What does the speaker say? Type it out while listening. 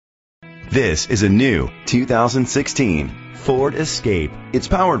This is a new 2016 Ford Escape. It's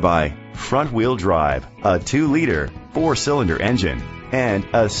powered by front-wheel drive, a 2-liter, 4-cylinder engine, and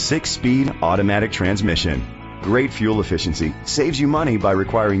a 6-speed automatic transmission. Great fuel efficiency saves you money by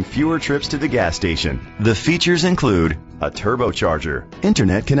requiring fewer trips to the gas station. The features include a turbocharger,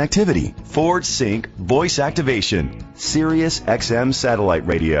 internet connectivity, Ford Sync voice activation, Sirius XM satellite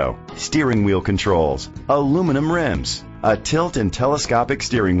radio, steering wheel controls, aluminum rims, a tilt and telescopic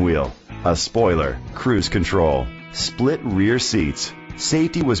steering wheel, a spoiler, cruise control, split rear seats.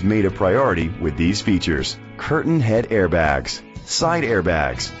 Safety was made a priority with these features: curtain head airbags, side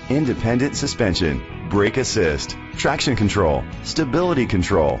airbags, independent suspension, brake assist, traction control, stability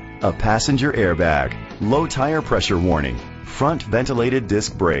control, a passenger airbag, low tire pressure warning, front ventilated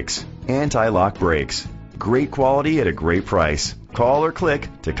disc brakes, anti-lock brakes. Great quality at a great price. Call or click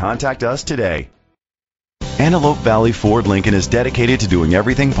to contact us today. Antelope Valley Ford Lincoln is dedicated to doing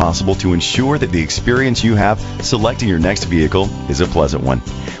everything possible to ensure that the experience you have selecting your next vehicle is a pleasant one.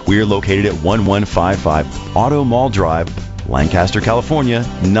 We are located at 1155 Auto Mall Drive, Lancaster, California,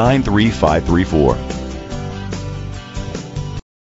 93534.